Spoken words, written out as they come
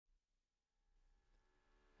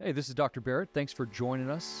Hey, this is Dr. Barrett. Thanks for joining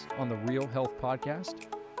us on the Real Health Podcast.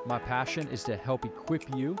 My passion is to help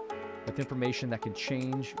equip you with information that can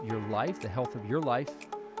change your life, the health of your life,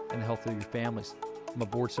 and the health of your families. I'm a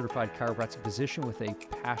board-certified chiropractic physician with a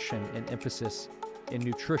passion and emphasis in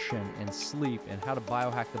nutrition and sleep and how to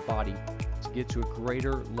biohack the body to get to a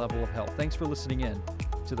greater level of health. Thanks for listening in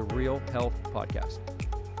to the Real Health Podcast.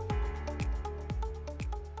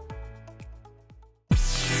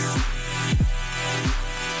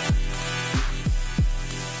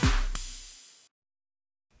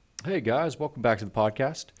 Hey guys, welcome back to the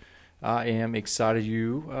podcast. I am excited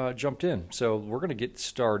you jumped in. So we're going to get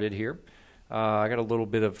started here. I got a little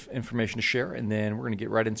bit of information to share, and then we're going to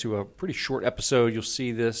get right into a pretty short episode. You'll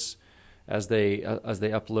see this as they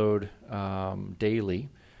upload daily,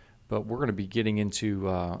 but we're going to be getting into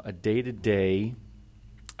a day-to-day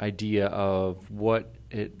idea of what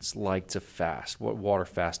it's like to fast, what water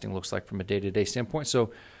fasting looks like from a day-to-day standpoint.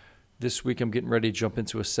 So this week I'm getting ready to jump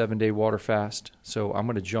into a 7-day water fast. So I'm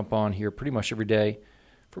going to jump on here pretty much every day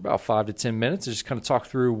for about 5 to 10 minutes to just kind of talk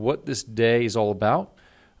through what this day is all about,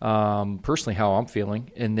 personally how I'm feeling,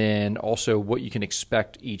 and then also what you can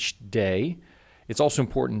expect each day. It's also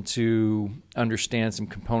important to understand some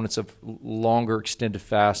components of longer extended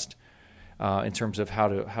fast in terms of how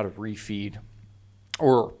to refeed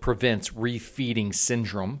or prevents refeeding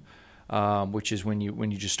syndrome. Which is when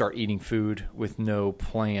you just start eating food with no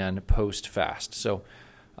plan post-fast. So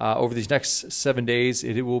over these next 7 days,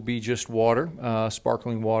 it will be just water,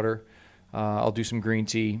 sparkling water. I'll do some green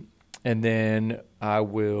tea, and then I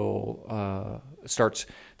will start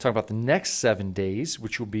talking about the next 7 days,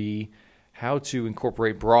 which will be how to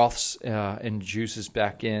incorporate broths and juices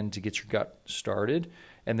back in to get your gut started,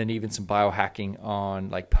 and then even some biohacking on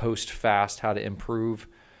like post-fast, how to improve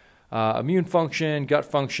immune function, gut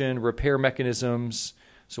function, repair mechanisms.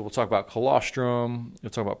 So we'll talk about colostrum,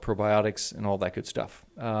 we'll talk about probiotics and all that good stuff.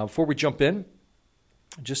 Before we jump in,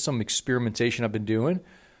 just some experimentation I've been doing.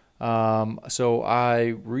 So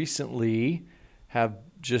I recently have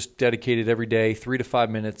just dedicated every day 3 to 5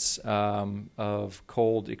 minutes of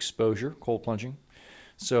cold exposure, cold plunging.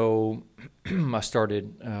 So I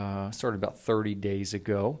started about 30 days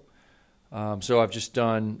ago. So I've just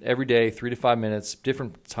done every day 3 to 5 minutes,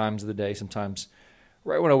 different times of the day, sometimes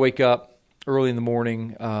right when I wake up, early in the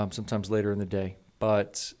morning, sometimes later in the day.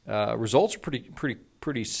 But results are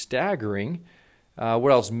pretty staggering. What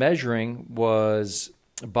I was measuring was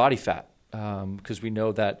body fat, because we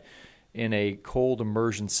know that in a cold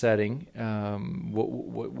immersion setting,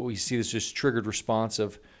 what we see is just triggered response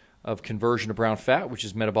of conversion to brown fat, which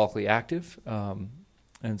is metabolically active.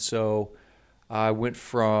 And so I went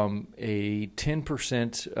from a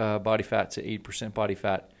 10% body fat to 8% body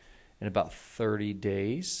fat in about 30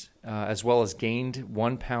 days, as well as gained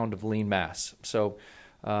 1 pound of lean mass. So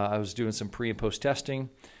I was doing some pre and post testing.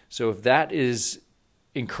 So if that is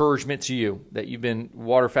encouragement to you, that you've been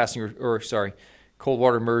water fasting cold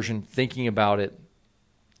water immersion, thinking about it,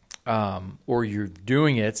 or you're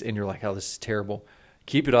doing it and you're like, oh, this is terrible,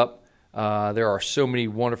 keep it up. There are so many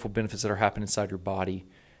wonderful benefits that are happening inside your body.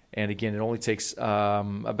 And again, it only takes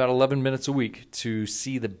about 11 minutes a week to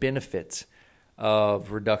see the benefits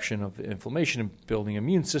of reduction of inflammation and building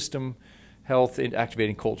immune system, health, and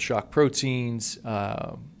activating cold shock proteins,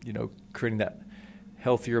 creating that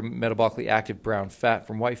healthier, metabolically active brown fat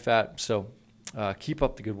from white fat. So keep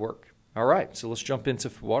up the good work. All right, so let's jump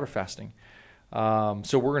into water fasting.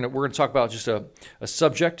 So we're gonna talk about just a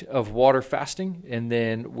subject of water fasting, and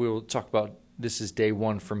then we'll talk about this is day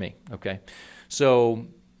 1 for me. Okay, so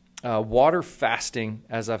water fasting,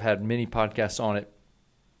 as I've had many podcasts on it,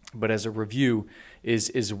 but as a review,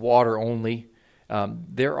 is water only.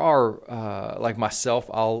 There are, like myself,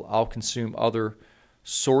 I'll consume other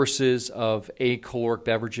sources of acaloric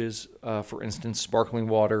beverages, for instance, sparkling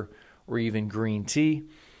water or even green tea.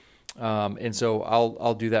 And so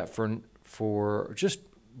I'll do that for just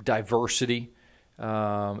diversity.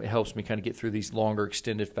 It helps me kind of get through these longer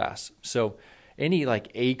extended fasts. So any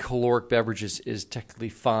like acaloric beverages is technically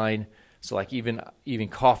fine. So like even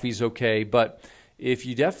coffee is okay. But if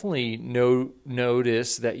you definitely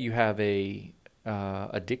notice that you have a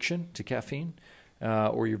addiction to caffeine,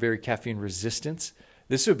 or you're very caffeine resistant,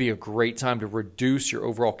 this would be a great time to reduce your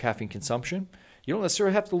overall caffeine consumption. You don't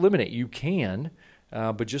necessarily have to eliminate. You can,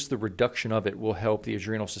 but just the reduction of it will help the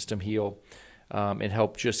adrenal system heal. And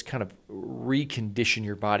help just kind of recondition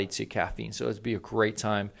your body to caffeine. So it'd be a great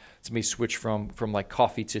time to maybe switch from like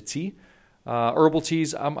coffee to tea. Herbal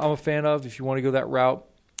teas I'm a fan of if you want to go that route.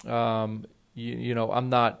 I'm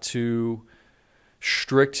not too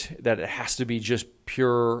strict that it has to be just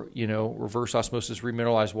pure, reverse osmosis,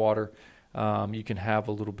 remineralized water. You can have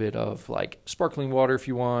a little bit of like sparkling water if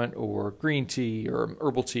you want, or green tea or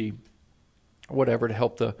herbal tea, whatever, to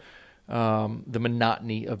help the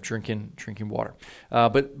monotony of drinking water.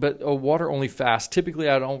 But a water only fast, typically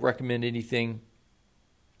I don't recommend anything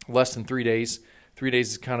less than 3 days. 3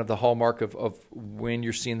 days is kind of the hallmark of when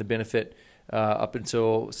you're seeing the benefit. Up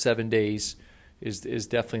until 7 days is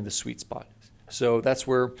definitely the sweet spot. So that's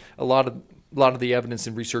where a lot of the evidence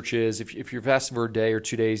and research is. If you're fasting for a day or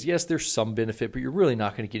 2 days, yes, there's some benefit, but you're really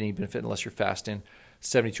not going to get any benefit unless you're fasting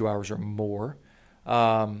 72 hours or more.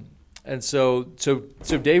 And so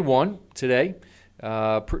day one today,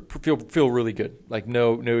 feel really good. Like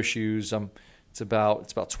no issues. It's about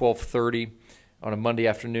 12:30 on a Monday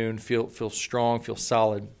afternoon. Feel strong, feel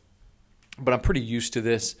solid. But I'm pretty used to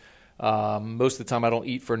this. Most of the time I don't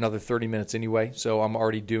eat for another 30 minutes anyway, so I'm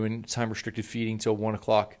already doing time-restricted feeding till 1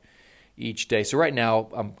 o'clock each day. So right now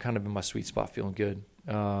I'm kind of in my sweet spot, feeling good.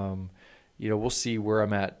 We'll see where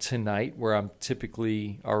I'm at tonight, where I'm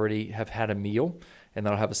typically already have had a meal, and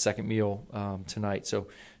then I'll have a second meal tonight. So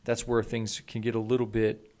that's where things can get a little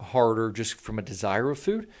bit harder just from a desire of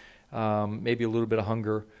food, maybe a little bit of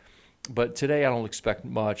hunger. But today I don't expect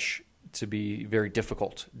much to be very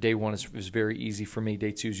difficult. Day one is very easy for me.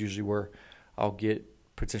 Day two is usually where I'll get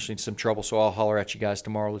potentially into some trouble. So I'll holler at you guys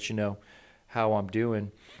tomorrow, let you know how I'm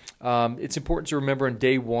doing. It's important to remember in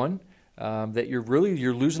day one that you're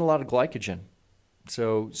losing a lot of glycogen.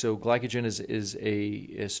 So glycogen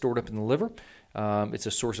is stored up in the liver. It's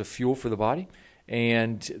a source of fuel for the body.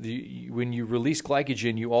 And when you release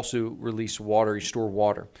glycogen, you also release water, you store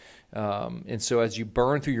water. And so as you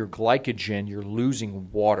burn through your glycogen, you're losing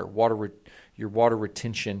your water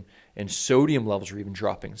retention, and sodium levels are even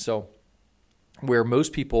dropping. So where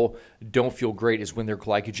most people don't feel great is when their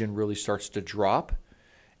glycogen really starts to drop.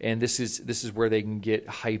 And this is where they can get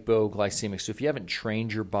hypoglycemic. So if you haven't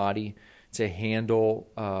trained your body to handle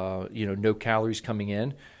no calories coming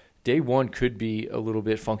in, day one could be a little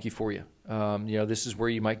bit funky for you. This is where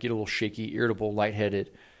you might get a little shaky, irritable,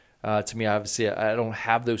 lightheaded. To me, obviously, I don't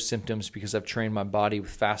have those symptoms because I've trained my body with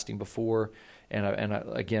fasting before, and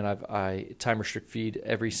I time restrict feed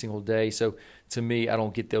every single day. So to me, I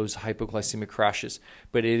don't get those hypoglycemic crashes.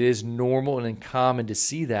 But it is normal and uncommon to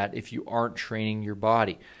see that if you aren't training your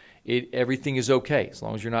body. Everything is okay as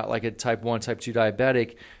long as you're not like a type 1, type 2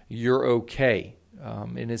 diabetic. You're okay,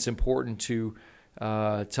 and it's important to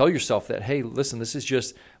tell yourself that, hey, listen, this is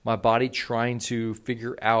just my body trying to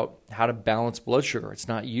figure out how to balance blood sugar. It's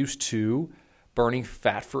not used to burning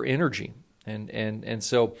fat for energy. And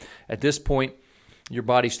so at this point, your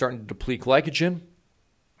body's starting to deplete glycogen,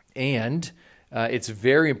 and it's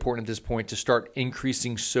very important at this point to start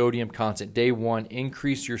increasing sodium content. Day one,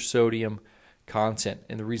 increase your sodium content.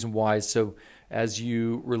 And the reason why is so as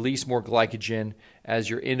you release more glycogen, as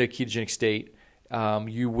you're in a ketogenic state,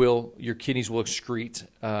 your kidneys will excrete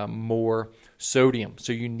more sodium.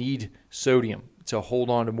 So you need sodium to hold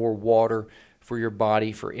on to more water for your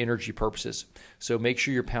body for energy purposes. So make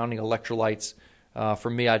sure you're pounding electrolytes. For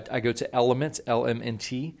me, I go to Element,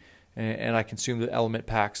 LMNT, and I consume the Element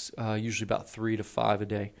packs usually about 3 to 5 a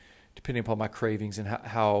day, depending upon my cravings and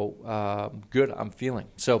how good I'm feeling.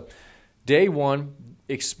 So day one,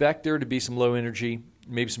 expect there to be some low energy,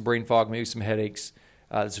 maybe some brain fog, maybe some headaches.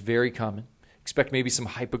 It's very common. Expect maybe some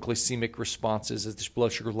hypoglycemic responses as the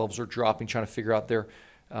blood sugar levels are dropping, trying to figure out their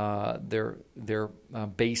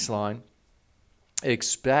baseline.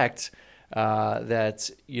 Expect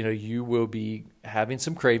that you will be having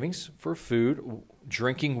some cravings for food.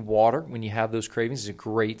 Drinking water when you have those cravings is a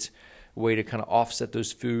great way to kind of offset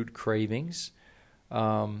those food cravings.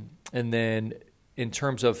 And then in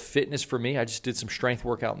terms of fitness for me, I just did some strength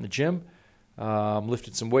workout in the gym.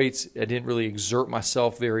 Lifted some weights. I didn't really exert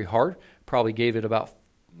myself very hard. Probably gave it about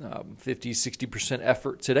 50-60%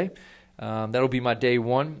 effort today. That'll be my day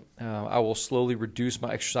one. I will slowly reduce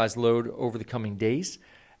my exercise load over the coming days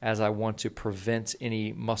as I want to prevent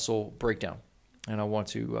any muscle breakdown. And I want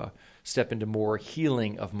to step into more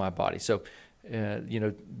healing of my body. So,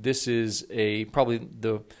 this is probably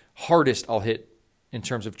the hardest I'll hit in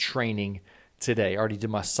terms of training today. I already did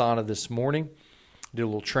my sauna this morning. Did a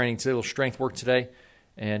little training today, a little strength work today,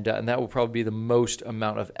 and that will probably be the most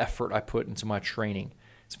amount of effort I put into my training.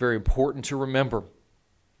 It's very important to remember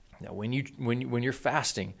that when you're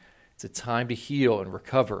fasting, it's a time to heal and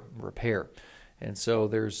recover and repair. And so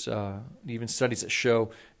there's even studies that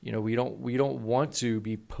show we don't want to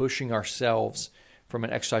be pushing ourselves from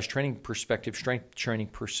an exercise training perspective, strength training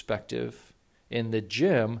perspective in the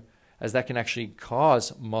gym, as that can actually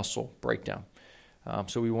cause muscle breakdown.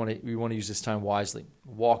 So we want to use this time wisely.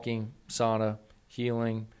 Walking, sauna,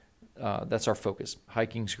 healing, that's our focus.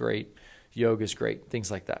 Hiking's great, yoga's great,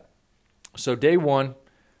 things like that. So day one,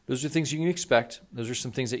 those are things you can expect. Those are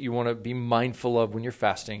some things that you want to be mindful of when you're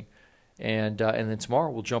fasting. And then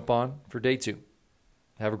tomorrow we'll jump on for day 2.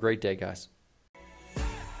 Have a great day, guys.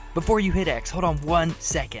 Before you hit X, hold on 1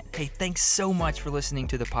 second. Hey, thanks so much for listening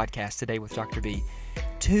to the podcast today with Dr. B.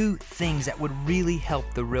 2 things that would really help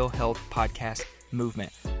the Real Health Podcast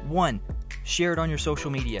movement. 1, share it on your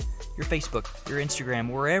social media, your Facebook, your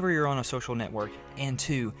Instagram, wherever you're on a social network. And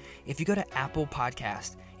 2, if you go to Apple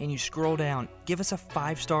Podcast and you scroll down, give us a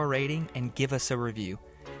 5-star rating and give us a review.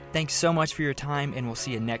 Thanks so much for your time, and we'll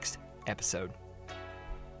see you next episode.